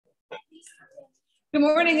Good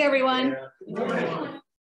morning, everyone. Good morning.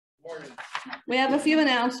 We have a few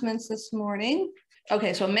announcements this morning.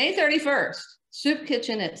 Okay, so May 31st, Soup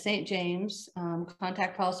Kitchen at St. James.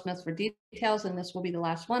 Contact Paul Smith for details, and this will be the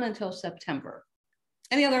last one until September.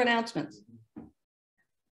 Any other announcements?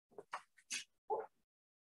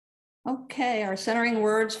 Okay, our centering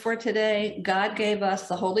words for today. God gave us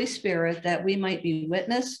the Holy Spirit that we might be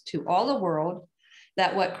witness to all the world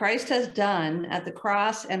that what Christ has done at the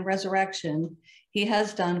cross and resurrection, he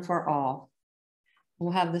has done for all.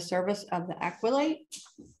 We'll have the service of the Aquilate.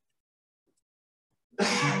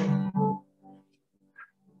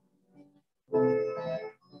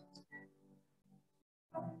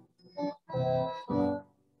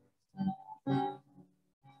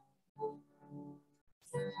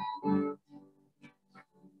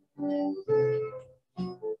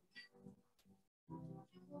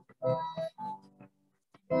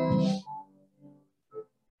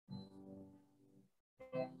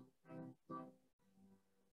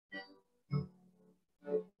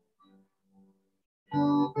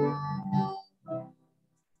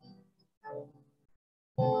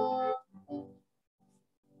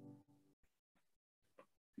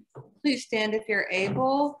 Please stand if you're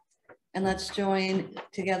able, and let's join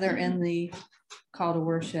together in the call to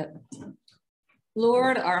worship.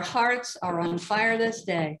 Lord, our hearts are on fire this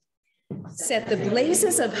day. Set the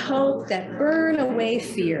blazes of hope that burn away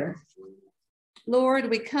fear. Lord,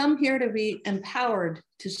 we come here to be empowered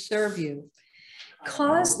to serve you.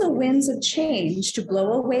 Cause the winds of change to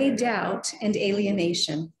blow away doubt and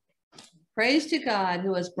alienation. Praise to God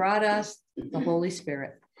who has brought us the Holy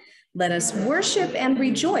Spirit. Let us worship and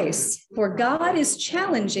rejoice, for God is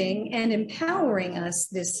challenging and empowering us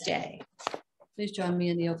this day. Please join me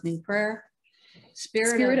in the opening prayer.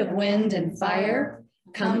 Spirit of wind and fire,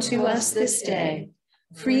 come to us this day,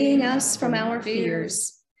 freeing us from our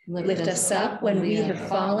fears. Lift us up when we have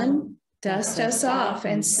fallen, dust us off,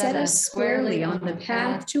 and set us squarely on the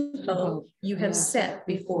path to hope you have set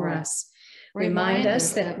before us. Remind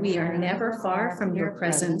us that we are never far from your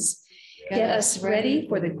presence. Get us ready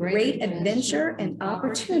for the great adventure and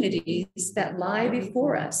opportunities that lie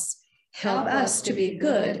before us. Help us to be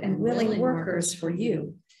good and willing workers for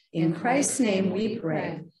you. In Christ's name we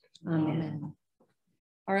pray. Amen.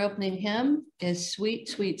 Our opening hymn is Sweet,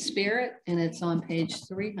 Sweet Spirit, and it's on page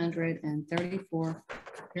 334,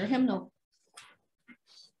 your hymnal.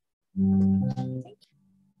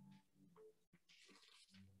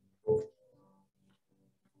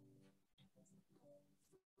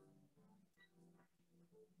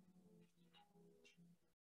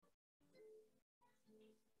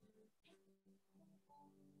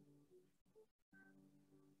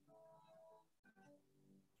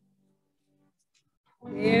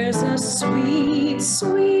 There's a sweet,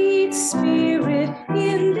 sweet spirit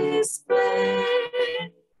in this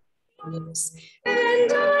place,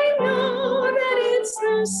 and I know that it's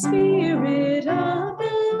the Spirit of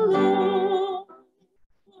the Lord.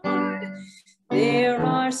 There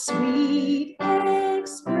are sweet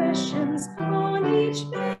expressions on each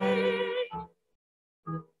face,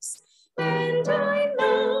 and I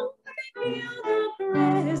know I feel the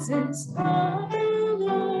presence of the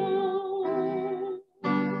Lord.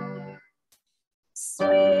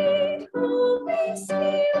 Sweet Holy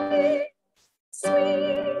Spirit,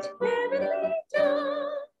 sweet heavenly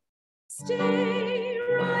dove, stay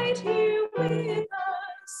right here with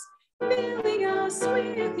us, filling us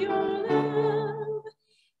with your love.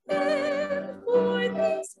 And for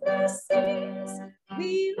these blessings,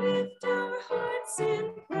 we lift our hearts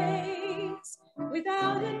in praise.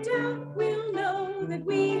 Without a doubt, we'll know that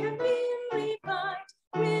we have been revived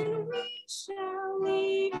when we shall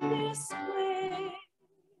leave this place.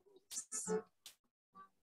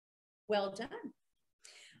 Well done.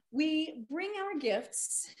 We bring our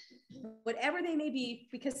gifts, whatever they may be,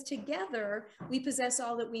 because together we possess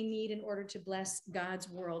all that we need in order to bless God's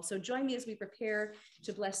world. So join me as we prepare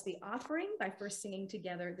to bless the offering by first singing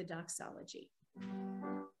together the doxology.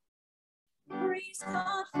 Praise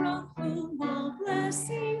God from whom all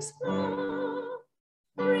blessings flow.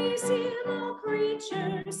 Praise him, all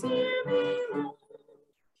creatures here below.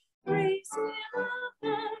 Praise him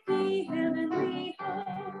above the heavenly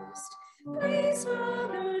host. Praise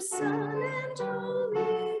Father, Son, and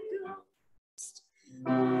Holy Ghost.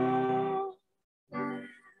 Amen.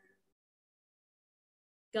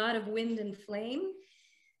 God of wind and flame,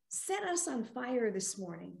 set us on fire this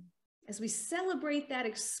morning as we celebrate that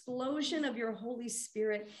explosion of your Holy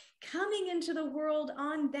Spirit coming into the world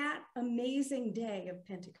on that amazing day of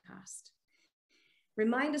Pentecost.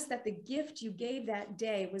 Remind us that the gift you gave that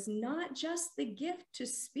day was not just the gift to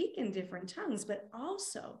speak in different tongues, but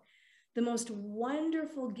also the most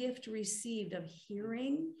wonderful gift received of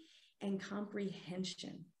hearing and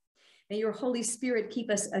comprehension. May your Holy Spirit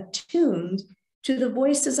keep us attuned to the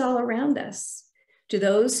voices all around us, to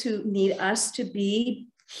those who need us to be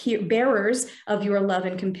bearers of your love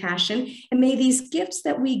and compassion. And may these gifts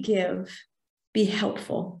that we give be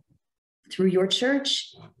helpful through your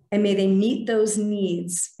church, and may they meet those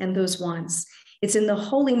needs and those wants. It's in the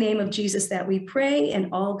holy name of Jesus that we pray,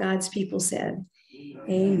 and all God's people said,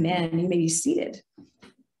 amen. You may be seated.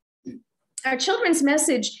 Our children's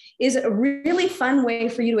message is a really fun way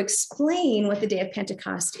for you to explain what the day of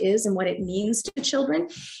Pentecost is and what it means to children.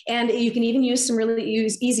 And you can even use some really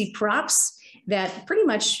easy props that pretty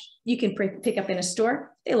much you can pick up in a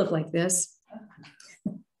store. They look like this.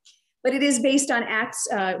 But it is based on Acts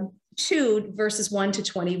 2, verses 1 to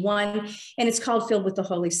 21, and it's called Filled with the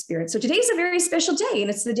Holy Spirit. So today's a very special day, and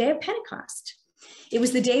it's the day of Pentecost. It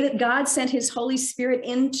was the day that God sent his Holy Spirit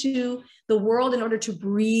into the world in order to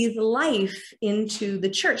breathe life into the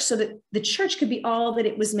church so that the church could be all that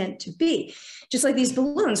it was meant to be. Just like these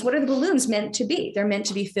balloons, what are the balloons meant to be? They're meant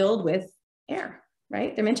to be filled with air,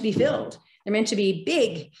 right? They're meant to be filled. They're meant to be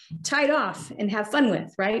big, tied off, and have fun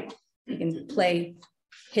with, right? You can play,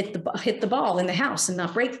 hit the ball in the house and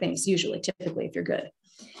not break things, typically, if you're good.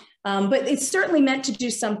 But it's certainly meant to do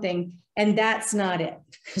something, and that's not it.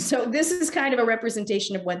 So this is kind of a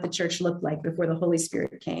representation of what the church looked like before the Holy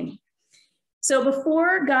Spirit came. So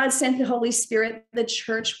before God sent the Holy Spirit, the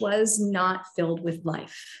church was not filled with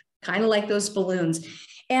life, kind of like those balloons.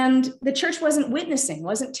 And the church wasn't witnessing,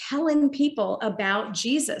 wasn't telling people about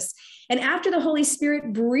Jesus. And after the Holy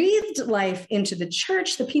Spirit breathed life into the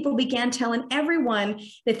church, the people began telling everyone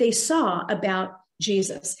that they saw about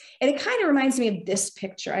Jesus. And it kind of reminds me of this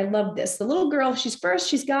picture. I love this. The little girl,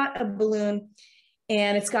 she's got a balloon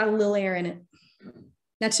and it's got a little air in it.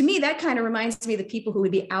 Now, to me, that kind of reminds me of the people who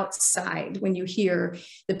would be outside when you hear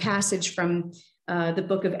the passage from the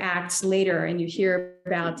book of Acts later, and you hear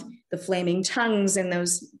about the flaming tongues and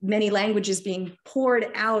those many languages being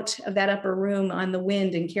poured out of that upper room on the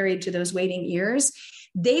wind and carried to those waiting ears.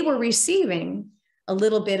 They were receiving a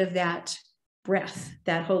little bit of that breath,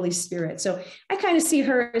 that Holy Spirit. So I kind of see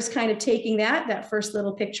her as kind of taking that first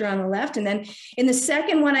little picture on the left. And then in the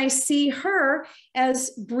second one, I see her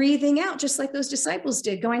as breathing out, just like those disciples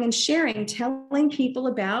did, going and sharing, telling people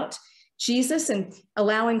about Jesus and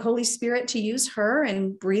allowing Holy Spirit to use her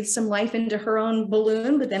and breathe some life into her own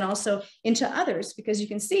balloon, but then also into others, because you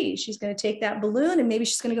can see she's going to take that balloon and maybe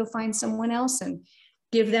she's going to go find someone else and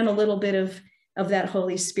give them a little bit of that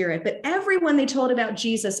Holy Spirit. But everyone they told about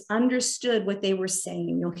Jesus understood what they were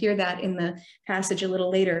saying. You'll hear that in the passage a little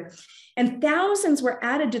later. And thousands were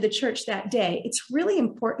added to the church that day. It's really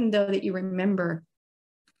important, though, that you remember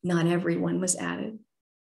not everyone was added.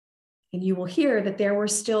 And you will hear that there were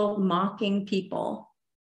still mocking people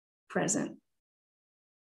present.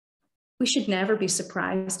 We should never be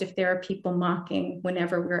surprised if there are people mocking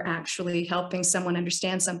whenever we're actually helping someone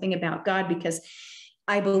understand something about God, because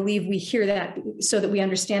I believe we hear that so that we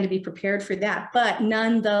understand to be prepared for that. But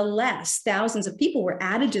nonetheless, thousands of people were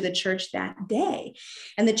added to the church that day,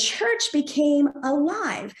 and the church became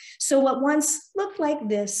alive. So what once looked like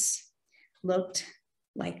this looked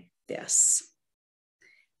like this.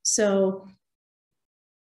 So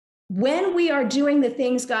when we are doing the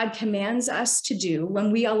things God commands us to do,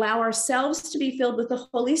 when we allow ourselves to be filled with the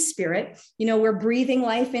Holy Spirit, we're breathing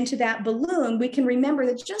life into that balloon, we can remember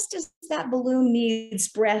that just as that balloon needs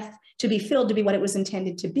breath to be filled to be what it was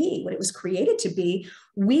intended to be, what it was created to be,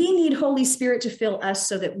 we need Holy Spirit to fill us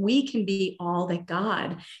so that we can be all that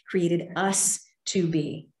God created us to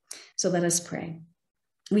be. So let us pray.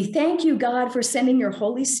 We thank you, God, for sending your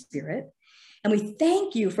Holy Spirit, and we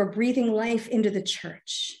thank you for breathing life into the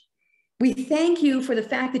church. We thank you for the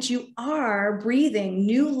fact that you are breathing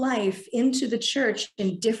new life into the church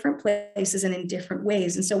in different places and in different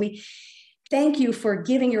ways. And so we thank you for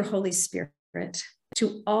giving your Holy Spirit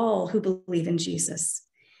to all who believe in Jesus.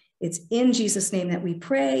 It's in Jesus' name that we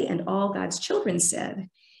pray, and all God's children said,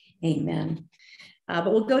 amen.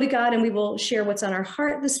 But we'll go to God and we will share what's on our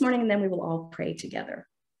heart this morning, and then we will all pray together.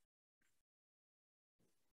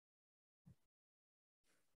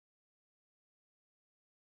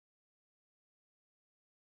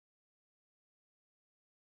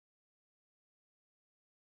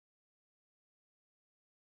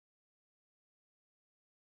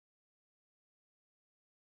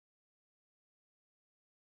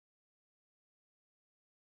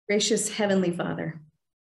 Gracious Heavenly Father,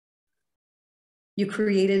 you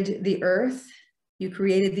created the earth, you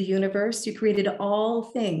created the universe, you created all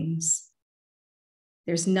things.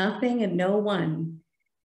 There's nothing and no one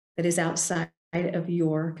that is outside of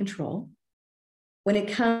your control when it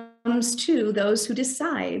comes to those who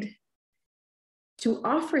decide to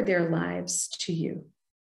offer their lives to you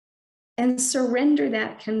and surrender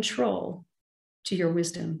that control to your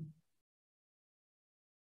wisdom.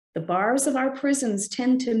 The bars of our prisons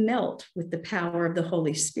tend to melt with the power of the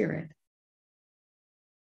Holy Spirit.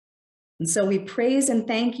 And so we praise and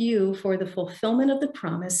thank you for the fulfillment of the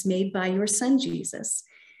promise made by your Son, Jesus,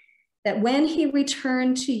 that when he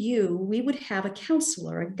returned to you, we would have a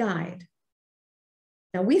counselor, a guide.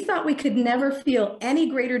 Now, we thought we could never feel any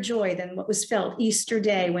greater joy than what was felt Easter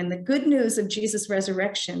Day when the good news of Jesus'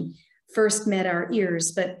 resurrection first met our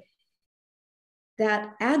ears, but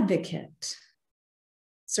that advocate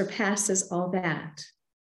surpasses all that.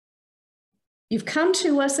 You've come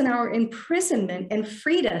to us in our imprisonment and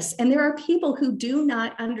freed us, and there are people who do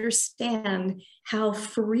not understand how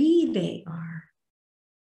free they are.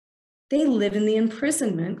 They live in the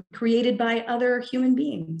imprisonment created by other human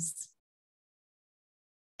beings.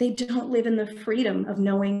 They don't live in the freedom of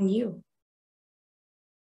knowing you.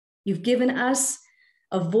 You've given us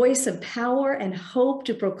a voice of power and hope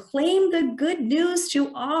to proclaim the good news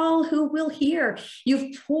to all who will hear.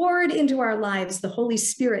 You've poured into our lives the Holy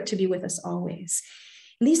Spirit to be with us always.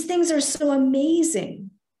 And these things are so amazing.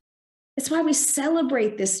 It's why we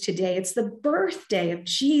celebrate this today. It's the birthday of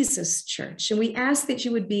Jesus, church. And we ask that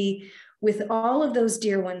you would be with all of those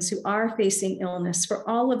dear ones who are facing illness, for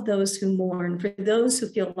all of those who mourn, for those who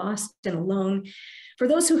feel lost and alone, for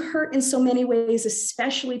those who hurt in so many ways,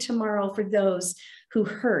 especially tomorrow, for those who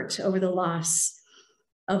hurt over the loss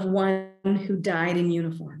of one who died in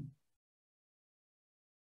uniform.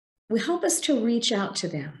 We help us to reach out to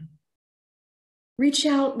them. Reach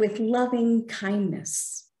out with loving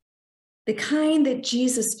kindness, the kind that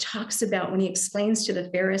Jesus talks about when he explains to the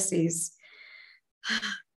Pharisees,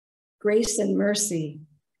 grace and mercy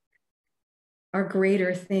are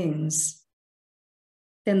greater things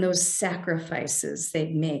than those sacrifices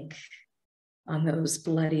they make on those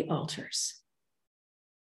bloody altars.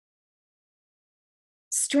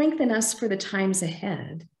 Strengthen us for the times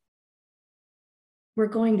ahead. We're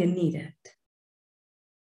going to need it.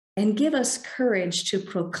 And give us courage to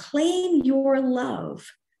proclaim your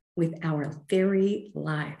love with our very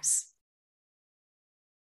lives.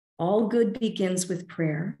 All good begins with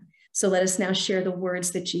prayer. So let us now share the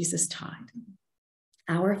words that Jesus taught.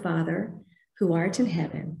 Our Father, who art in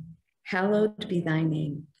heaven, hallowed be thy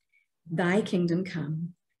name. Thy kingdom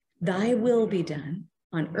come, thy will be done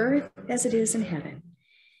on earth as it is in heaven.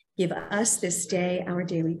 Give us this day our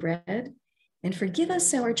daily bread, and forgive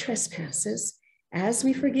us our trespasses as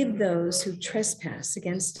we forgive those who trespass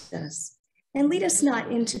against us. And lead us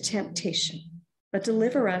not into temptation, but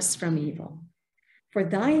deliver us from evil. For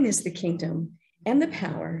thine is the kingdom and the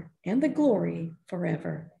power and the glory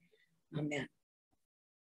forever. Amen.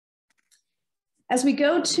 As we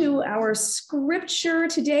go to our scripture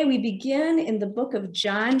today, we begin in the book of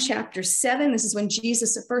John, chapter 7. This is when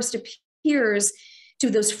Jesus first appears to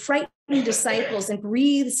those frightened disciples and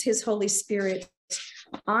breathes his Holy Spirit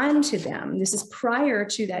onto them. This is prior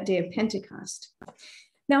to that day of Pentecost.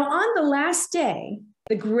 Now, on the last day,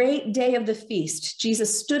 the great day of the feast,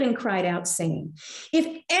 Jesus stood and cried out, saying,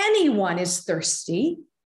 "If anyone is thirsty,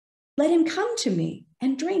 let him come to me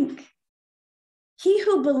and drink. He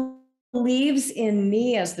who believes in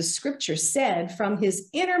me, as the scripture said, from his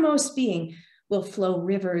innermost being will flow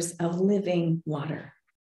rivers of living water."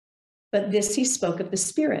 But this he spoke of the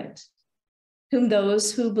Spirit, whom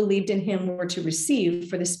those who believed in him were to receive,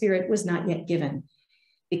 for the Spirit was not yet given,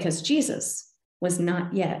 because Jesus was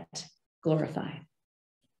not yet glorified.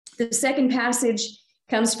 The second passage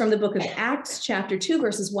comes from the book of Acts, chapter 2,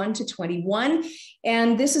 verses 1 to 21.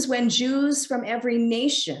 And this is when Jews from every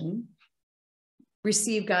nation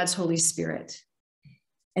receive God's Holy Spirit.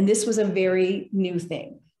 And this was a very new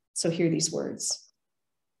thing. So hear these words.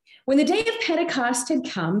 When the day of Pentecost had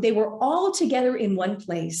come, they were all together in one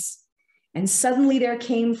place. And suddenly there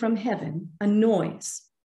came from heaven a noise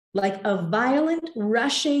like a violent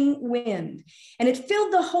rushing wind, and it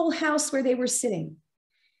filled the whole house where they were sitting.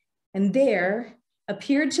 And there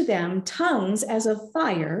appeared to them tongues as of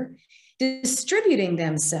fire, distributing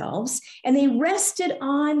themselves, and they rested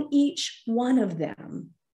on each one of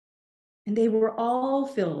them. And they were all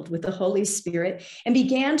filled with the Holy Spirit and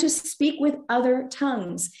began to speak with other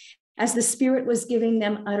tongues as the Spirit was giving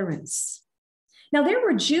them utterance. Now there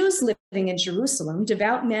were Jews living in Jerusalem,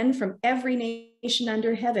 devout men from every nation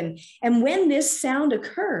under heaven. And when this sound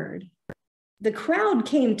occurred, the crowd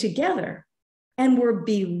came together and were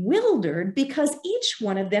bewildered because each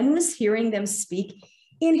one of them was hearing them speak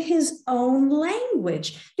in his own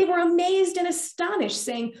language. They were amazed and astonished,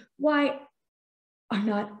 saying, "Why, Are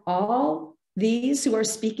not all these who are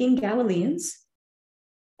speaking Galileans?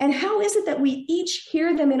 And how is it that we each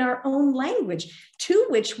hear them in our own language, to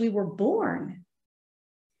which we were born?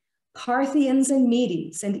 Parthians and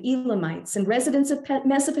Medes and Elamites and residents of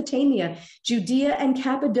Mesopotamia, Judea and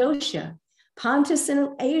Cappadocia, Pontus and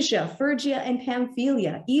Asia, Phrygia and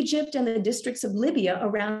Pamphylia, Egypt and the districts of Libya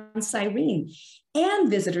around Cyrene, and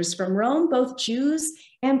visitors from Rome, both Jews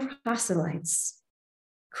and proselytes,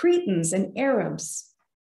 Cretans and Arabs.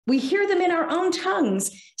 We hear them in our own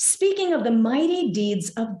tongues, speaking of the mighty deeds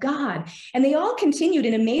of God. And they all continued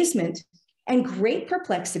in amazement and great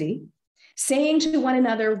perplexity, saying to one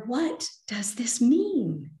another, what does this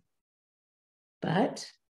mean? But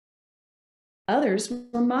others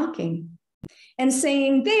were mocking and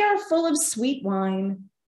saying, they are full of sweet wine.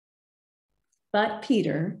 But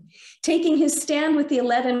Peter, taking his stand with the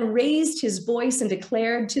 11, raised his voice and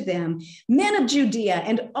declared to them, men of Judea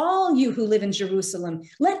and all you who live in Jerusalem,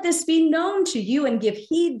 let this be known to you and give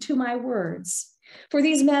heed to my words. For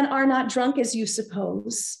these men are not drunk as you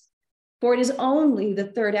suppose, for it is only the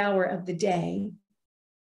 3rd hour of the day.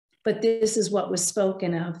 But this is what was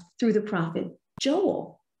spoken of through the prophet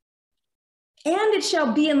Joel. And it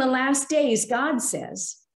shall be in the last days, God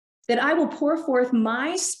says, that I will pour forth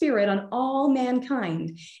my spirit on all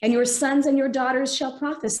mankind, and your sons and your daughters shall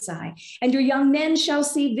prophesy, and your young men shall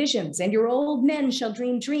see visions, and your old men shall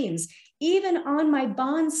dream dreams. Even on my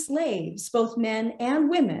bond slaves, both men and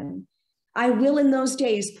women, I will in those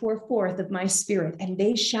days pour forth of my spirit, and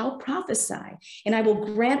they shall prophesy. And I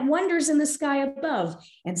will grant wonders in the sky above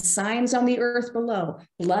and signs on the earth below,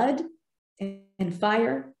 blood and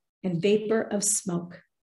fire and vapor of smoke.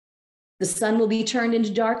 The sun will be turned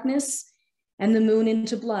into darkness and the moon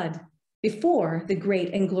into blood before the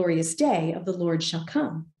great and glorious day of the Lord shall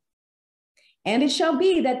come. And it shall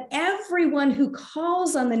be that everyone who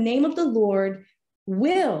calls on the name of the Lord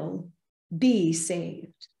will be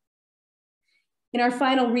saved. In our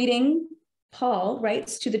final reading, Paul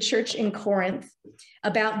writes to the church in Corinth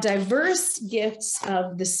about diverse gifts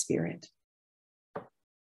of the Spirit.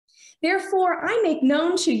 Therefore, I make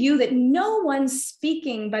known to you that no one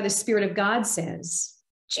speaking by the Spirit of God says,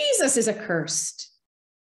 Jesus is accursed.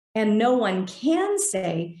 And no one can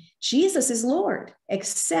say, Jesus is Lord,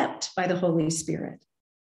 except by the Holy Spirit.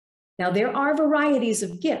 Now, there are varieties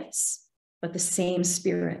of gifts, but the same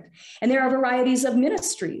Spirit. And there are varieties of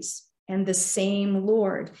ministries, and the same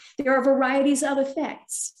Lord. There are varieties of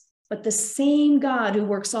effects, but the same God who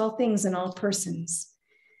works all things in all persons.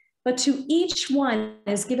 But to each one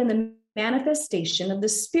is given the manifestation of the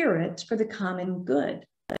Spirit for the common good.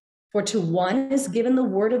 For to one is given the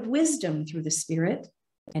word of wisdom through the Spirit,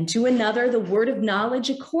 and to another the word of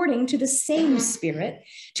knowledge according to the same Spirit,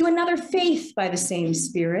 to another faith by the same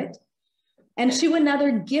Spirit, and to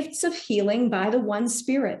another gifts of healing by the one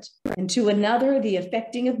Spirit, and to another the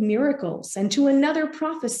effecting of miracles, and to another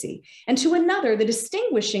prophecy, and to another the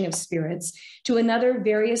distinguishing of spirits, to another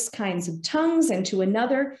various kinds of tongues, and to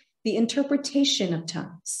another the interpretation of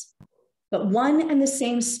tongues. But one and the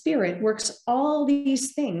same Spirit works all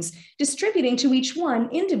these things, distributing to each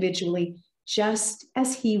one individually, just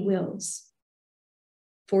as he wills.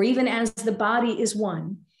 For even as the body is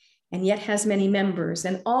one, and yet has many members,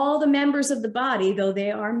 and all the members of the body, though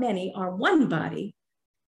they are many, are one body,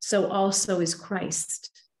 so also is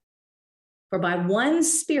Christ. For by one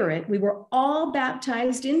Spirit we were all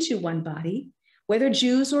baptized into one body, whether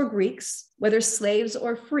Jews or Greeks, whether slaves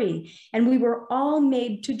or free, and we were all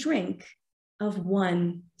made to drink of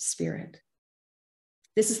one Spirit.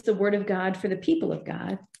 This is the word of God for the people of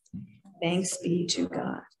God. Thanks be to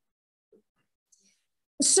God.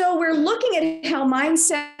 So we're looking at how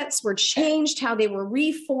mindsets were changed, how they were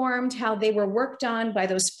reformed, how they were worked on by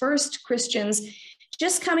those first Christians,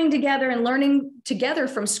 just coming together and learning together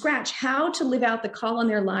from scratch how to live out the call on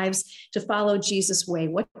their lives to follow Jesus' way.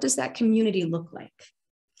 What does that community look like?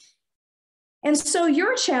 And so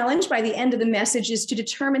your challenge by the end of the message is to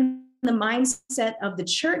determine the mindset of the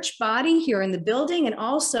church body here in the building and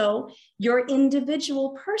also your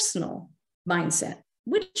individual personal mindset.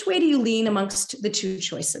 Which way do you lean amongst the two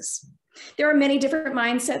choices? There are many different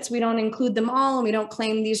mindsets. We don't include them all, and we don't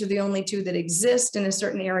claim these are the only two that exist in a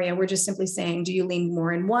certain area. We're just simply saying, do you lean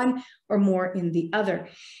more in one or more in the other?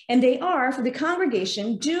 And they are, for the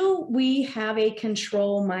congregation, do we have a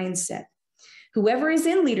control mindset? Whoever is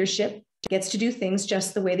in leadership gets to do things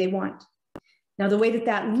just the way they want. Now, the way that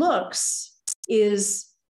that looks is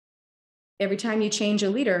every time you change a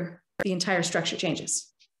leader, the entire structure changes.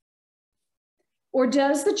 Or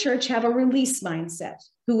does the church have a release mindset?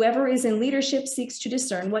 Whoever is in leadership seeks to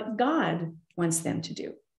discern what God wants them to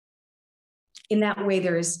do. In that way,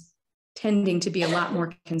 there is tending to be a lot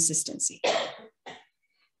more consistency.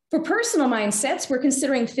 For personal mindsets, we're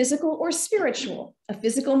considering physical or spiritual. A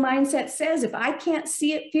physical mindset says, if I can't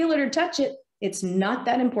see it, feel it, or touch it, it's not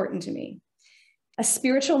that important to me. A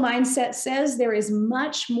spiritual mindset says there is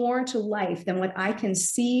much more to life than what I can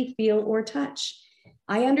see, feel, or touch.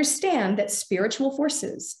 I understand that spiritual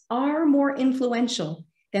forces are more influential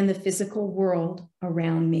than the physical world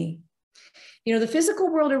around me. You know, the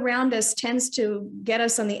physical world around us tends to get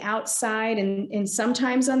us on the outside and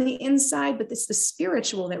sometimes on the inside, but it's the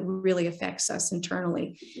spiritual that really affects us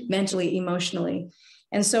internally, mentally, emotionally.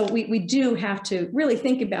 And so we do have to really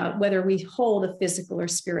think about whether we hold a physical or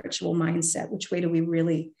spiritual mindset. Which way do we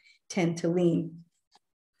really tend to lean?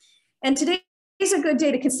 And today is a good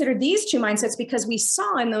day to consider these two mindsets, because we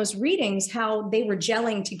saw in those readings how they were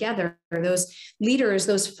gelling together. Those leaders,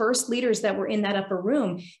 those first leaders that were in that upper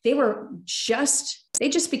room, they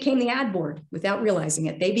just became the ad board without realizing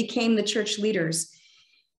it. They became the church leaders.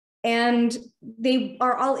 And they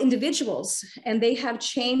are all individuals, and they have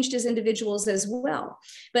changed as individuals as well.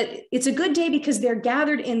 But it's a good day because they're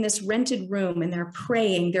gathered in this rented room and they're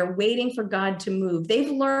praying, they're waiting for God to move. They've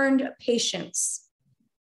learned patience.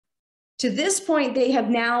 To this point, they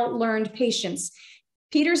have now learned patience.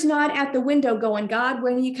 Peter's not at the window going, God,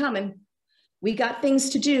 when are you coming? We got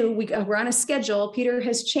things to do. We're on a schedule. Peter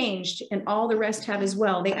has changed, and all the rest have as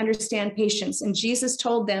well. They understand patience, and Jesus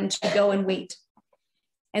told them to go and wait.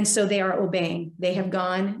 And so they are obeying. They have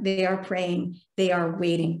gone, they are praying, they are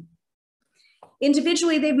waiting.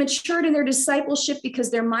 Individually, they've matured in their discipleship because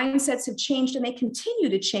their mindsets have changed, and they continue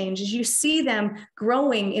to change as you see them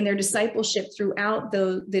growing in their discipleship throughout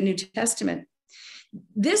the New Testament.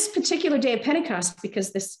 This particular day of Pentecost,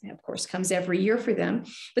 because this, of course, comes every year for them,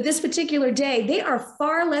 but this particular day, they are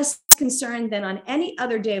far less concerned than on any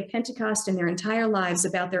other day of Pentecost in their entire lives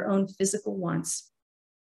about their own physical wants.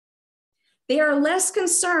 They are less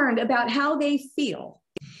concerned about how they feel.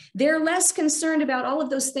 They're less concerned about all of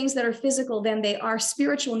those things that are physical than they are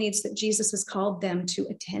spiritual needs that Jesus has called them to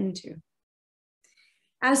attend to.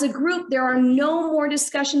 As a group, there are no more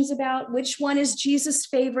discussions about which one is Jesus'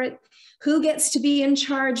 favorite, who gets to be in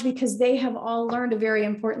charge, because they have all learned a very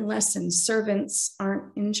important lesson. Servants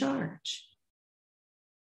aren't in charge.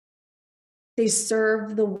 They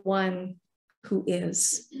serve the one who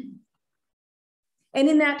is. And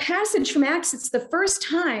in that passage from Acts, it's the first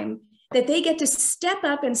time that they get to step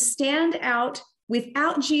up and stand out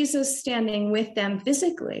without Jesus standing with them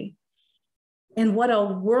physically. And what a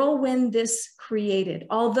whirlwind this created.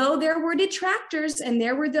 Although there were detractors and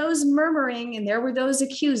there were those murmuring and there were those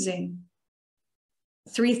accusing,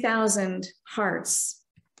 3,000 hearts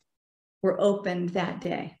were opened that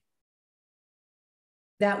day.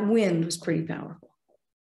 That wind was pretty powerful.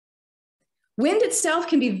 Wind itself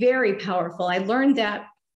can be very powerful. I learned that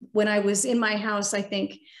when I was in my house. I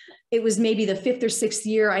think it was maybe the 5th or 6th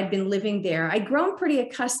year I'd been living there. I'd grown pretty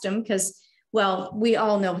accustomed because, well, we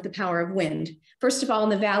all know the power of wind. First of all, in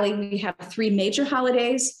the Valley, we have 3 major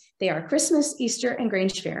holidays. They are Christmas, Easter, and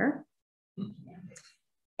Grange Fair.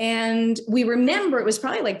 And we remember, it was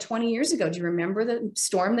probably like 20 years ago. Do you remember the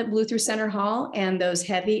storm that blew through Center Hall and those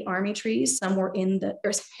heavy army trees? Some were in the,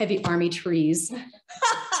 or heavy army trees,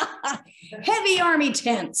 heavy army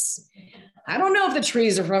tents. I don't know if the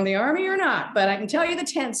trees are from the army or not, but I can tell you the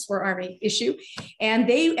tents were army issue, and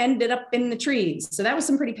they ended up in the trees. So that was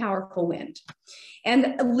some pretty powerful wind.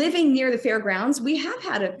 And living near the fairgrounds, we have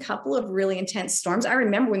had a couple of really intense storms. I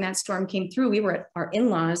remember when that storm came through, we were at our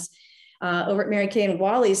in-laws over at Mary Kay and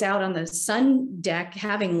Wally's out on the sun deck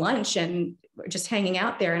having lunch and just hanging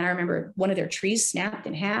out there. And I remember one of their trees snapped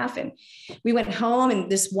in half, and we went home,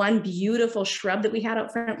 and this one beautiful shrub that we had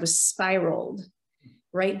out front was spiraled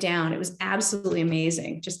right down. It was absolutely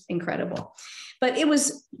amazing, just incredible. But it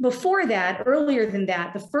was before that, earlier than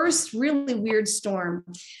that, the first really weird storm,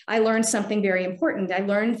 I learned something very important. I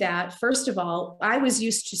learned that, first of all, I was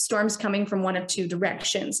used to storms coming from one of 2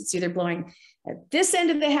 directions. It's either blowing at this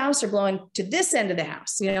end of the house or blowing to this end of the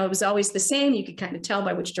house. You know, it was always the same. You could kind of tell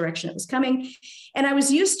by which direction it was coming. And I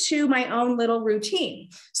was used to my own little routine.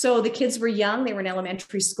 So the kids were young, they were in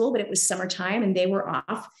elementary school, but it was summertime and they were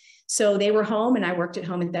off. So they were home and I worked at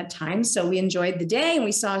home at that time. So we enjoyed the day and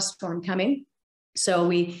we saw a storm coming. So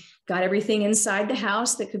we got everything inside the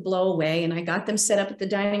house that could blow away. And I got them set up at the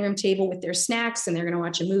dining room table with their snacks, and they're going to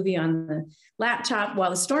watch a movie on the laptop while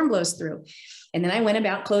the storm blows through. And then I went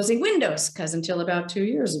about closing windows, because until about 2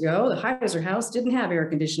 years ago, the Heiser house didn't have air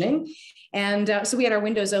conditioning. And so we had our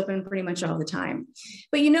windows open pretty much all the time.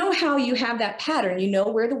 But you know how you have that pattern, you know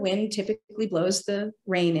where the wind typically blows the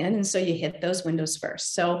rain in. And so you hit those windows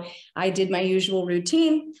first. So I did my usual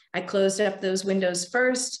routine. I closed up those windows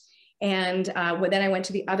first. And then I went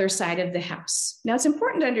to the other side of the house. Now, it's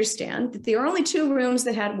important to understand that there are only 2 rooms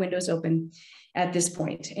that had windows open at this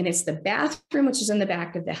point. And it's the bathroom, which is in the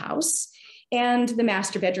back of the house, and the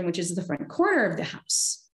master bedroom, which is the front corner of the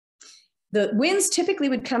house. The winds typically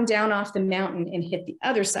would come down off the mountain and hit the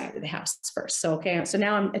other side of the house first. So, okay, so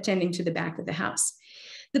now I'm attending to the back of the house.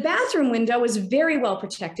 The bathroom window was very well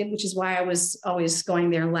protected, which is why I was always going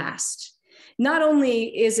there last. Not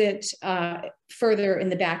only is it further in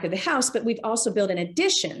the back of the house, but we've also built an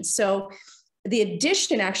addition. So the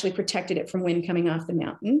addition actually protected it from wind coming off the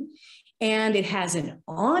mountain. And it has an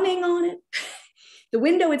awning on it. The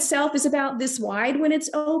window itself is about this wide when it's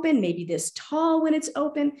open, maybe this tall when it's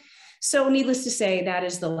open. So needless to say, that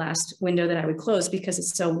is the last window that I would close because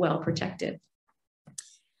it's so well protected.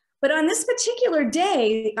 But on this particular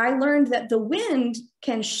day, I learned that the wind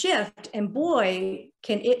can shift, and boy,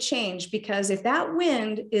 can it change, because if that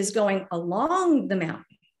wind is going along the mountain,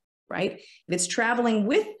 right? If it's traveling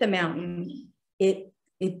with the mountain, it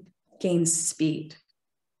gains speed,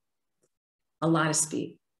 a lot of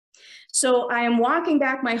speed. So I am walking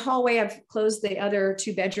back my hallway. I've closed the other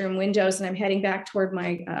 2 bedroom windows, and I'm heading back toward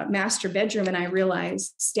my master bedroom. And I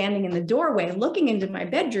realize, standing in the doorway, looking into my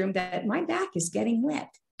bedroom, that my back is getting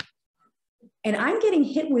wet. And I'm getting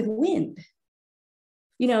hit with wind.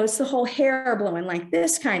 You know, it's the whole hair blowing like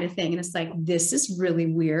this kind of thing. And it's like, this is really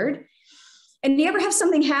weird. And do you ever have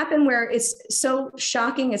something happen where it's so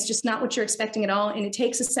shocking, it's just not what you're expecting at all, and it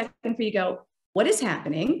takes a second for you to go, what is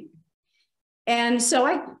happening? And so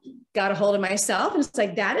I got a hold of myself, and it's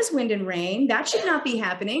like, that is wind and rain. That should not be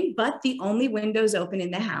happening. But the only windows open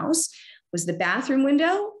in the house was the bathroom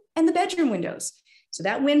window and the bedroom windows. So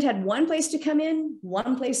that wind had one place to come in,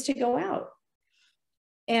 one place to go out.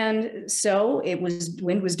 And so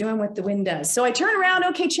wind was doing what the wind does. So I turn around,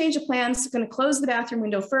 okay, change of plans, going to close the bathroom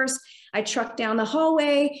window first. I truck down the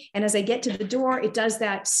hallway, and as I get to the door, it does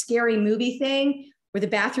that scary movie thing where the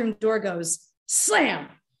bathroom door goes slam.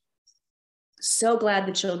 So glad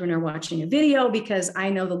the children are watching a video, because I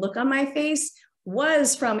know the look on my face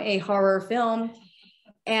was from a horror film.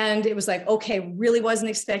 And it was like, okay, really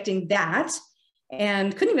wasn't expecting that.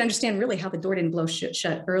 And couldn't even understand really how the door didn't blow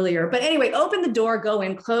shut earlier. But anyway, open the door, go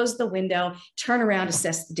in, close the window, turn around,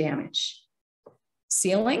 assess the damage.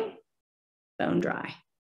 Ceiling, bone dry.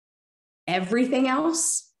 Everything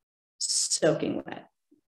else, soaking wet.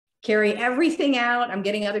 Carry everything out. I'm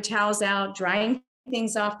getting other towels out, drying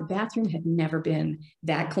things off. The bathroom had never been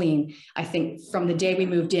that clean, I think, from the day we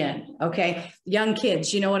moved in. Okay, young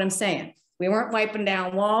kids, you know what I'm saying? We weren't wiping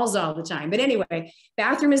down walls all the time. But anyway,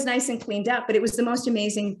 bathroom is nice and cleaned up, but it was the most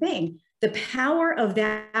amazing thing. The power of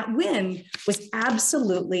that wind was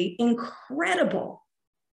absolutely incredible.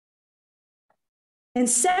 And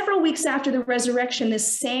several weeks after the resurrection,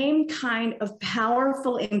 this same kind of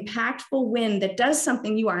powerful, impactful wind that does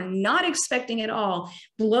something you are not expecting at all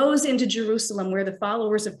blows into Jerusalem, where the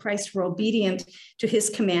followers of Christ were obedient to his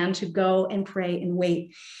command to go and pray and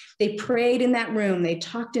wait. They prayed in that room. They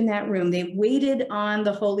talked in that room. They waited on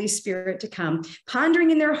the Holy Spirit to come, pondering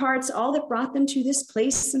in their hearts all that brought them to this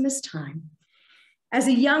place and this time. As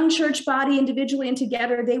a young church body, individually and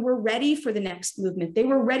together, they were ready for the next movement. They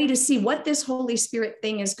were ready to see what this Holy Spirit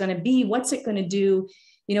thing is going to be. What's it going to do?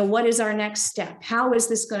 You know, what is our next step? How is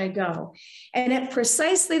this going to go? And at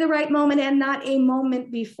precisely the right moment, and not a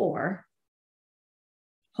moment before,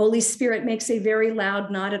 Holy Spirit makes a very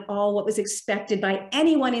loud, not at all what was expected by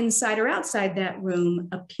anyone inside or outside that room,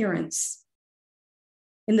 appearance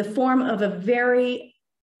in the form of a very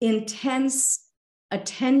intense,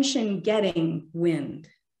 attention-getting wind.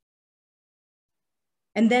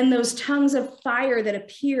 And then those tongues of fire that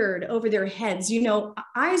appeared over their heads. You know,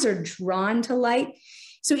 eyes are drawn to light.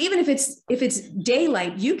 So even if it's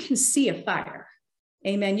daylight, you can see a fire.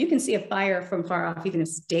 Amen. You can see a fire from far off, even if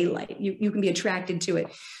it's daylight. You can be attracted to it.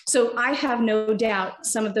 So I have no doubt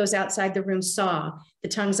some of those outside the room saw the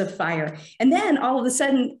tongues of fire. And then all of a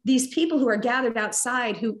sudden, these people who are gathered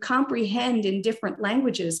outside, who comprehend in different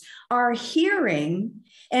languages, are hearing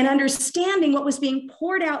and understanding what was being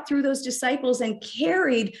poured out through those disciples and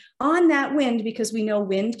carried on that wind, because we know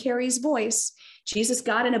wind carries voice. Jesus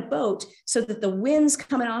got in a boat so that the winds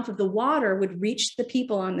coming off of the water would reach the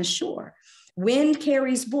people on the shore. Wind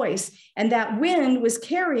carries voice, and that wind was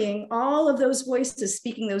carrying all of those voices,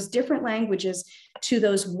 speaking those different languages to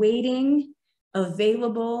those waiting,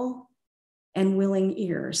 available, and willing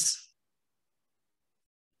ears.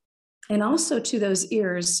 And also to those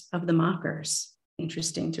ears of the mockers,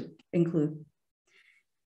 interesting to include.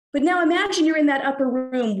 But now imagine you're in that upper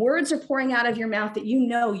room, words are pouring out of your mouth that you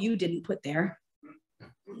know you didn't put there.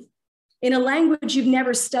 in a language you've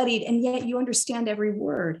never studied, and yet you understand every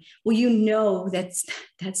word. Well, you know that's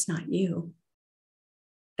not you.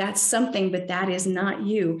 That's something, but that is not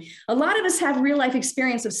you. A lot of us have real life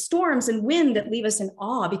experience of storms and wind that leave us in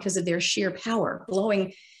awe because of their sheer power,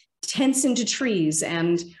 blowing tents into trees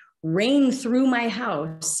and rain through my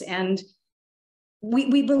house. And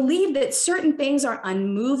we believe that certain things are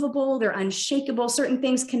unmovable, they're unshakable, certain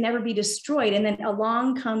things can never be destroyed. And then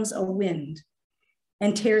along comes a wind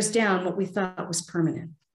and tears down what we thought was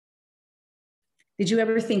permanent. Did you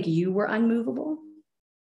ever think you were unmovable?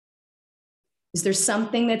 Is there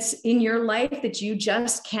something that's in your life that you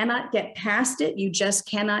just cannot get past it? You just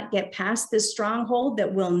cannot get past this stronghold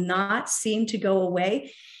that will not seem to go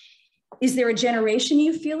away? Is there a generation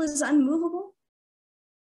you feel is unmovable?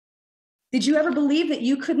 Did you ever believe that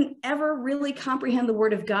you couldn't ever really comprehend the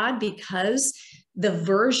word of God because the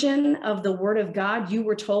version of the word of God you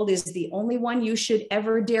were told is the only one you should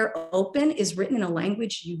ever dare open is written in a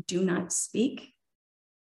language you do not speak?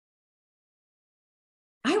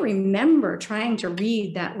 I remember trying to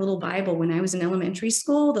read that little Bible when I was in elementary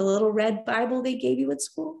school, the little red Bible they gave you at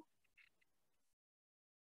school.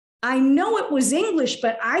 I know it was English,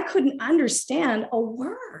 but I couldn't understand a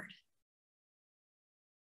word.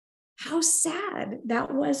 How sad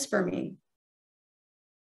that was for me.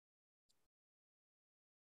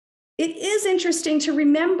 It is interesting to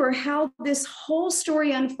remember how this whole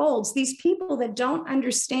story unfolds. These people that don't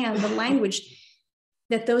understand the language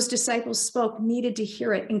that those disciples spoke needed to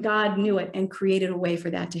hear it, and God knew it and created a way for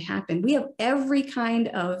that to happen. We have every kind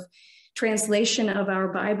of translation of our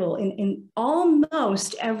Bible in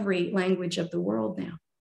almost every language of the world now,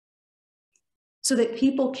 so that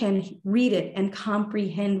people can read it and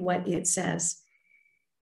comprehend what it says.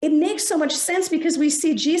 It makes so much sense because we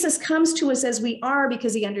see Jesus comes to us as we are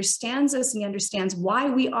because he understands us and he understands why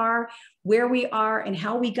we are, where we are, and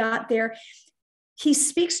how we got there. He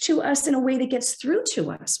speaks to us in a way that gets through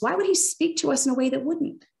to us. Why would he speak to us in a way that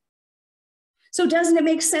wouldn't? So doesn't it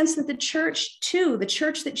make sense that the church too, the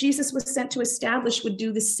church that Jesus was sent to establish, would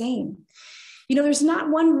do the same? You know, there's not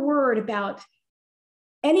one word about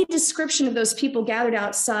any description of those people gathered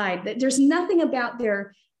outside. There's nothing about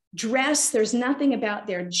their dress. There's nothing about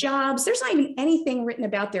their jobs. There's not even anything written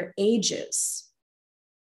about their ages.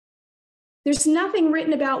 There's nothing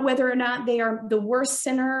written about whether or not they are the worst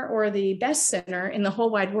sinner or the best sinner in the whole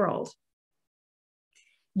wide world.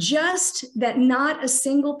 Just that not a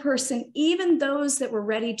single person, even those that were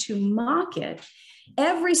ready to mock it,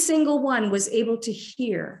 every single one was able to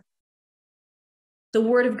hear. The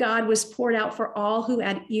word of God was poured out for all who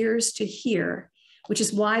had ears to hear, which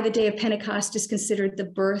is why the day of Pentecost is considered the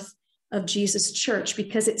birth of Jesus' church,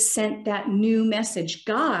 because it sent that new message.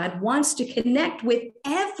 God wants to connect with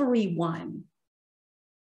everyone.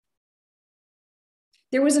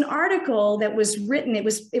 There was an article that was written, it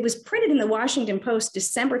was printed in the Washington Post,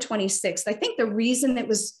 December 26th. I think the reason it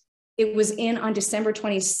was in on December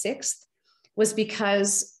 26th was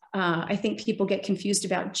because I think people get confused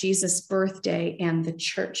about Jesus' birthday and the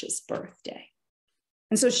church's birthday.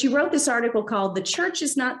 And so she wrote this article called "The Church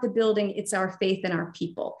is Not the Building, It's Our Faith and Our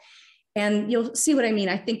People." And you'll see what I mean.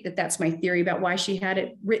 I think that that's my theory about why she had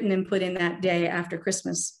it written and put in that day after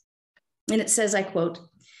Christmas. And it says, I quote,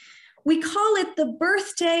 "We call it the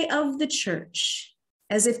birthday of the church,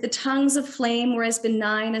 as if the tongues of flame were as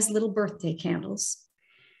benign as little birthday candles.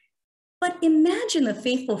 But imagine the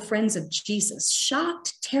faithful friends of Jesus,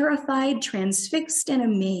 shocked, terrified, transfixed, and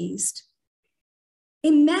amazed.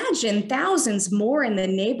 Imagine thousands more in the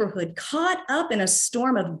neighborhood caught up in a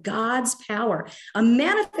storm of God's power, a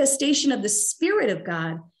manifestation of the Spirit of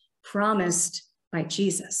God promised by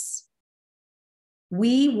Jesus.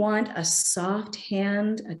 We want a soft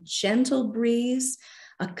hand, a gentle breeze,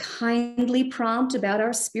 a kindly prompt about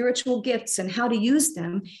our spiritual gifts and how to use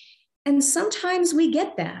them. And sometimes we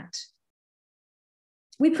get that.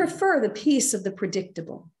 We prefer the peace of the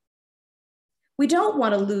predictable. We don't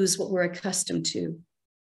want to lose what we're accustomed to.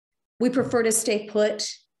 We prefer to stay put,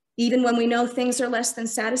 even when we know things are less than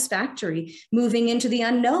satisfactory. Moving into the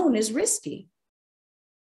unknown is risky.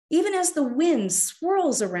 Even as the wind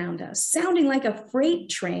swirls around us, sounding like a freight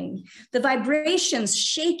train, the vibrations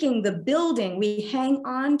shaking the building, we hang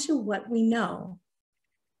on to what we know.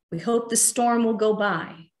 We hope the storm will go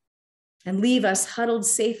by and leave us huddled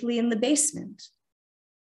safely in the basement.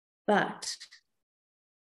 But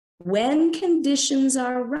when conditions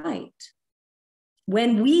are right,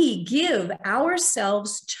 when we give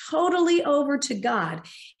ourselves totally over to God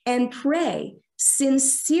and pray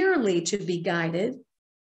sincerely to be guided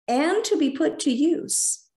and to be put to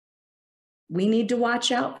use, we need to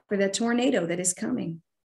watch out for the tornado that is coming.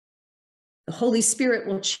 The Holy Spirit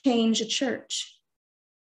will change a church.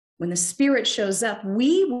 When the Spirit shows up,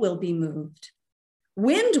 we will be moved.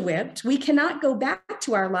 Wind whipped, we cannot go back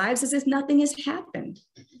to our lives as if nothing has happened.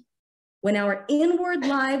 When our inward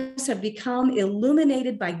lives have become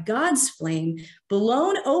illuminated by God's flame,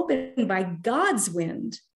 blown open by God's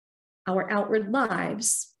wind, our outward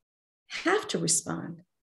lives have to respond.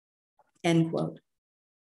 End quote.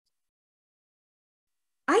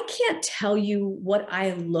 I can't tell you what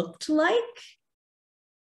I looked like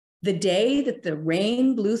the day that the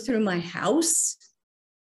rain blew through my house,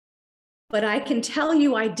 but I can tell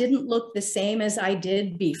you I didn't look the same as I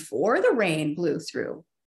did before the rain blew through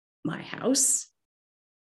my house.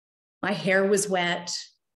 My hair was wet.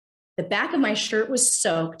 The back of my shirt was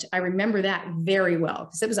soaked. I remember that very well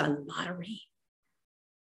because it was a lot of rain.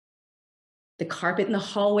 The carpet in the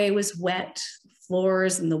hallway was wet. The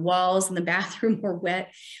floors and the walls in the bathroom were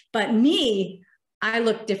wet. But me, I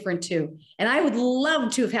looked different too. And I would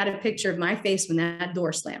love to have had a picture of my face when that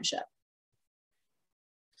door slammed shut.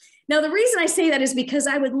 Now, the reason I say that is because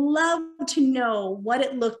I would love to know what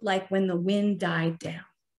it looked like when the wind died down.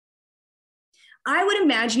 I would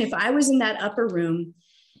imagine if I was in that upper room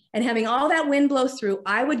and having all that wind blow through,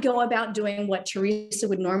 I would go about doing what Teresa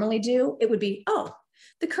would normally do. It would be, oh,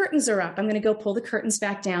 the curtains are up. I'm going to go pull the curtains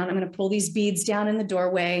back down. I'm going to pull these beads down in the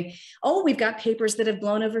doorway. Oh, we've got papers that have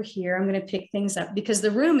blown over here. I'm going to pick things up because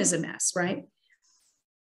the room is a mess, right?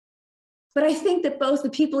 But I think that both the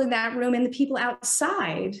people in that room and the people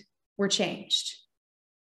outside were changed.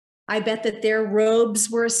 I bet that their robes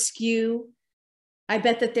were askew. I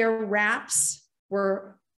bet that their wraps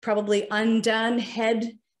were probably undone.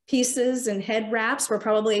 Head pieces and head wraps were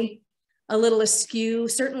probably a little askew.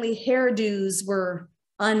 Certainly hairdos were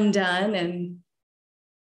undone, and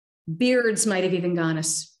beards might have even gone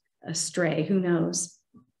astray. Who knows?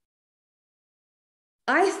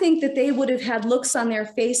 I think that they would have had looks on their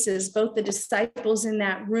faces, both the disciples in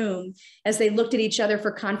that room, as they looked at each other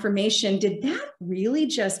for confirmation. Did that really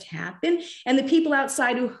just happen? And the people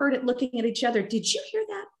outside who heard it looking at each other, did you hear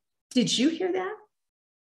that? Did you hear that?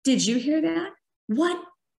 Did you hear that? What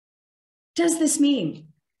does this mean?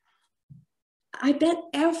 I bet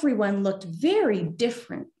everyone looked very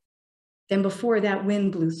different than before that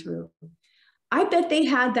wind blew through. I bet they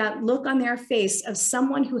had that look on their face of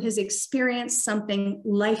someone who has experienced something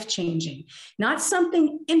life-changing, not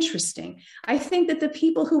something interesting. I think that the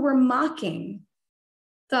people who were mocking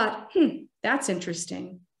thought, that's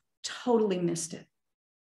interesting. Totally missed it.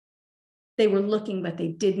 They were looking, but they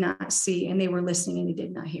did not see, and they were listening, and they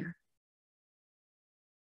did not hear.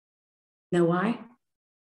 Know why?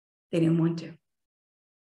 They didn't want to.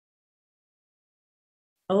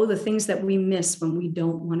 Oh, the things that we miss when we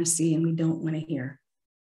don't want to see and we don't want to hear.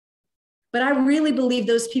 But I really believe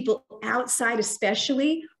those people outside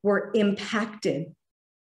especially were impacted.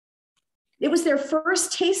 It was their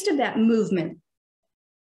first taste of that movement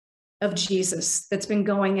of Jesus that's been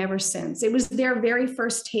going ever since. It was their very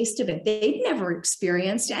first taste of it. They'd never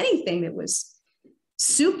experienced anything that was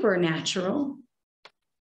supernatural.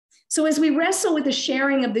 So as we wrestle with the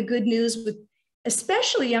sharing of the good news with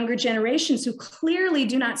especially younger generations who clearly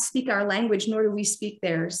do not speak our language, nor do we speak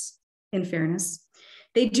theirs, in fairness.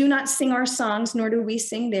 They do not sing our songs, nor do we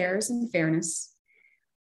sing theirs, in fairness.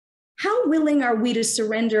 How willing are we to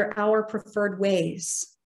surrender our preferred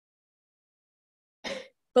ways,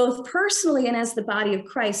 both personally and as the body of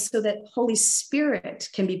Christ, so that Holy Spirit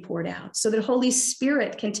can be poured out, so that Holy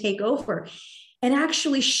Spirit can take over and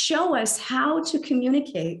actually show us how to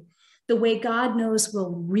communicate the way God knows will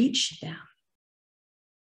reach them?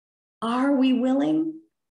 Are we willing?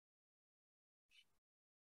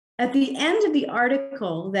 At the end of the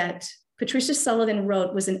article that Patricia Sullivan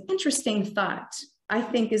wrote was an interesting thought, I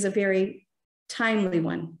think is a very timely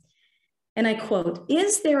one. And I quote,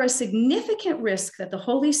 "Is there a significant risk that the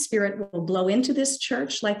Holy Spirit will blow into this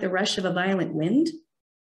church like the rush of a violent wind?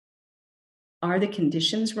 Are the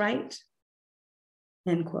conditions right?"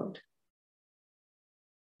 End quote.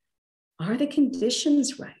 Are the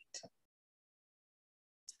conditions right?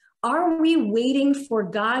 Are we waiting for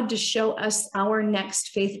God to show us our next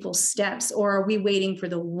faithful steps, or are we waiting for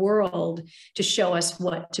the world to show us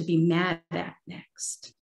what to be mad at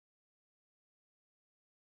next?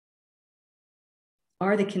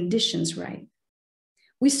 Are the conditions right?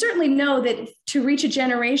 We certainly know that to reach a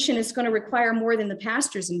generation is going to require more than the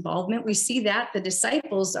pastor's involvement. We see that the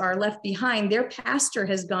disciples are left behind. Their pastor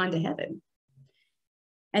has gone to heaven,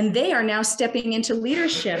 and they are now stepping into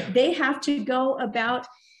leadership. They have to go about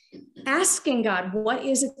asking God, what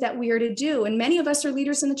is it that we are to do? And many of us are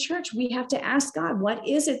leaders in the church. We have to ask God, what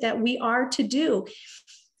is it that we are to do?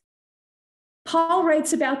 Paul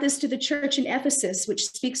writes about this to the church in Ephesus, which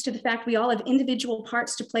speaks to the fact we all have individual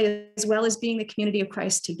parts to play as well as being the community of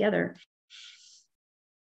Christ together.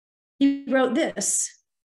 He wrote this: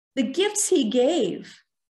 the gifts he gave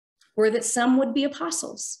were that some would be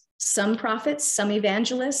apostles, some prophets, some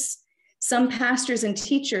evangelists, some pastors and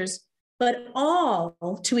teachers, but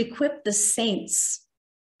all to equip the saints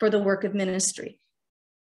for the work of ministry.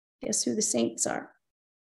 Guess who the saints are?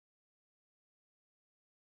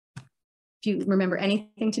 If you remember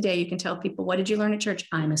anything today, you can tell people, what did you learn at church?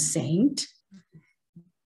 I'm a saint.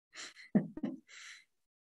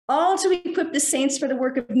 All to equip the saints for the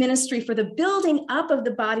work of ministry, for the building up of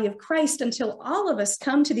the body of Christ, until all of us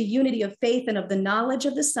come to the unity of faith and of the knowledge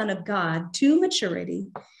of the Son of God, to maturity,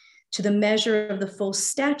 to the measure of the full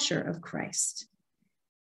stature of Christ.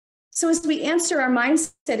 So as we answer our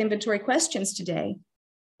mindset inventory questions today,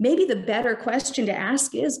 maybe the better question to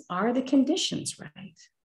ask is, are the conditions right?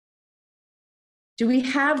 Do we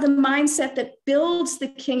have the mindset that builds the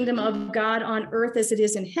kingdom of God on earth as it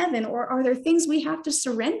is in heaven? Or are there things we have to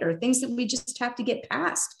surrender, things that we just have to get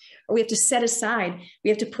past, or we have to set aside,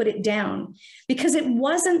 we have to put it down? Because it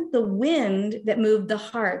wasn't the wind that moved the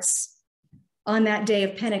hearts on that day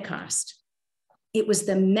of Pentecost. It was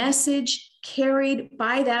the message carried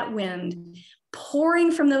by that wind,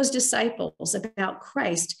 pouring from those disciples about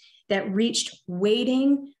Christ, that reached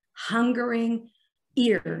waiting, hungering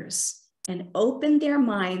ears and opened their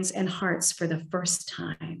minds and hearts for the first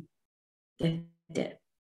time. They did.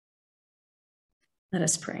 Let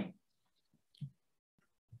us pray.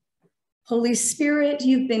 Holy Spirit,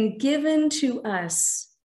 you've been given to us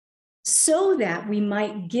so that we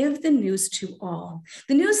might give the news to all.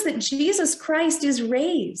 The news that Jesus Christ is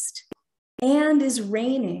raised and is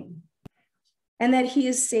reigning, and that he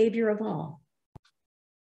is Savior of all.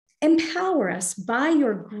 Empower us by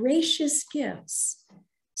your gracious gifts,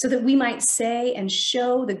 so that we might say and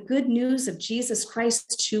show the good news of Jesus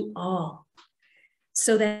Christ to all,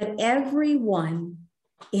 so that everyone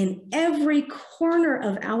in every corner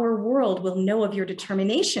of our world will know of your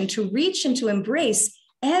determination to reach and to embrace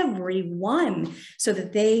everyone, so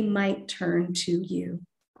that they might turn to you.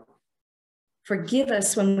 Forgive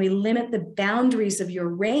us when we limit the boundaries of your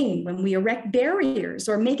reign, when we erect barriers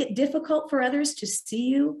or make it difficult for others to see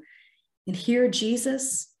you and hear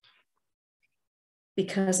Jesus.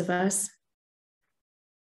 Because of us,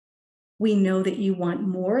 we know that you want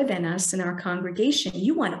more than us in our congregation.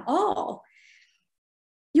 You want all.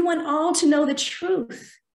 You want all to know the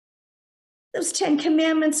truth. Those 10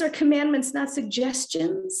 commandments are commandments, not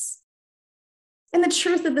suggestions. And the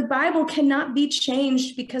truth of the Bible cannot be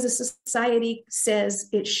changed because a society says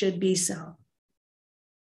it should be so.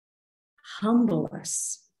 Humble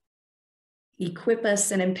us, equip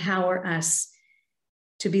us, and empower us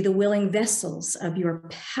to be the willing vessels of your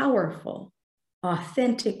powerful,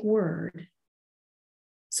 authentic word,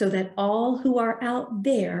 so that all who are out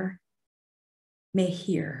there may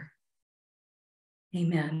hear.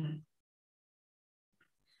 Amen.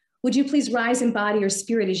 Would you please rise in body or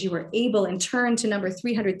spirit as you are able and turn to number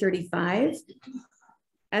 335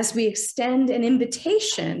 as we extend an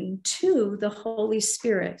invitation to the Holy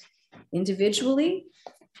Spirit, individually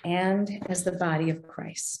and as the body of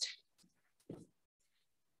Christ.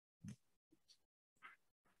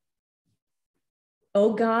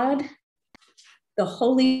 O God, the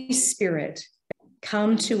Holy Spirit,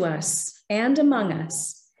 come to us and among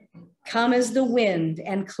us. Come as the wind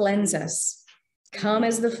and cleanse us. Come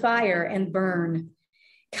as the fire and burn.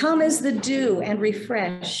 Come as the dew and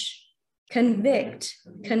refresh. Convict,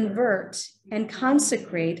 convert, and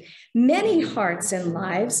consecrate many hearts and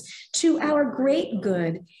lives to our great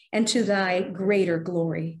good and to thy greater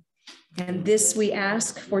glory. And this we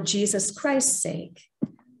ask for Jesus Christ's sake.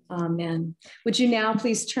 Amen. Would you now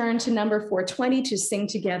please turn to number 420 to sing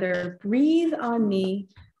together, Breathe on Me,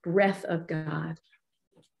 Breath of God.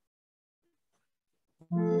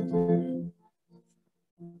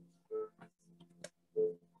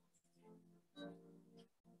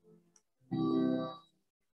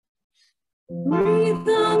 Breathe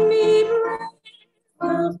on me, breath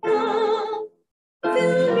of God,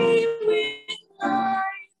 fill me with life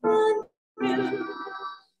anew,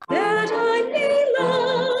 that I may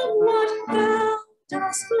love what thou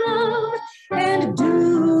dost love, and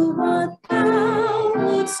do what thou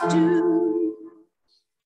wouldst do.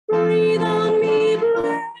 Breathe on me,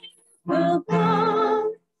 breath of God,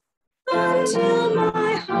 until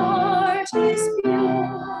my heart is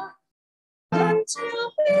pure,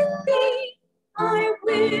 until with thee I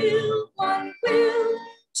will, one will,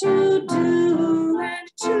 to do and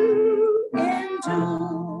to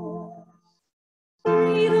endure.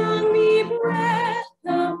 Breathe on me, breath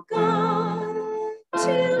of God,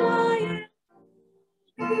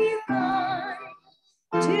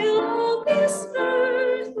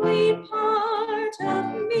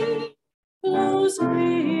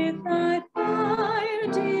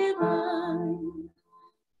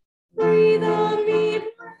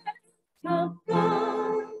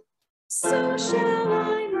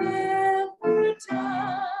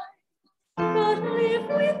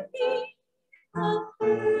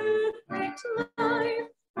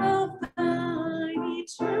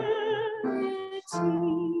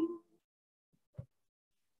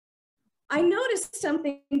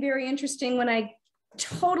 very interesting when I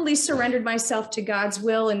totally surrendered myself to God's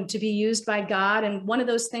will and to be used by God. And one of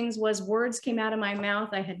those things was words came out of my mouth.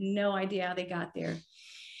 I had no idea how they got there.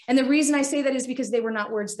 And the reason I say that is because they were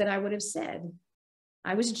not words that I would have said.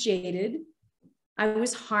 I was jaded. I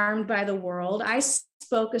was harmed by the world. I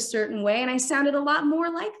spoke a certain way and I sounded a lot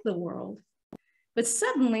more like the world. But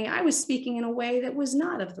suddenly I was speaking in a way that was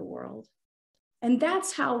not of the world. And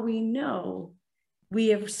that's how we know we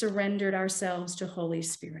have surrendered ourselves to Holy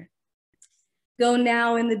Spirit. Go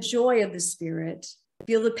now in the joy of the Spirit.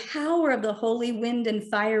 Feel the power of the holy wind and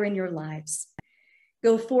fire in your lives.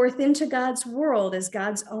 Go forth into God's world as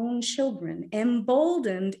God's own children,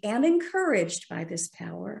 emboldened and encouraged by this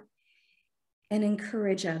power, and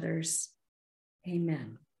encourage others.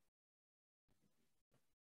 Amen.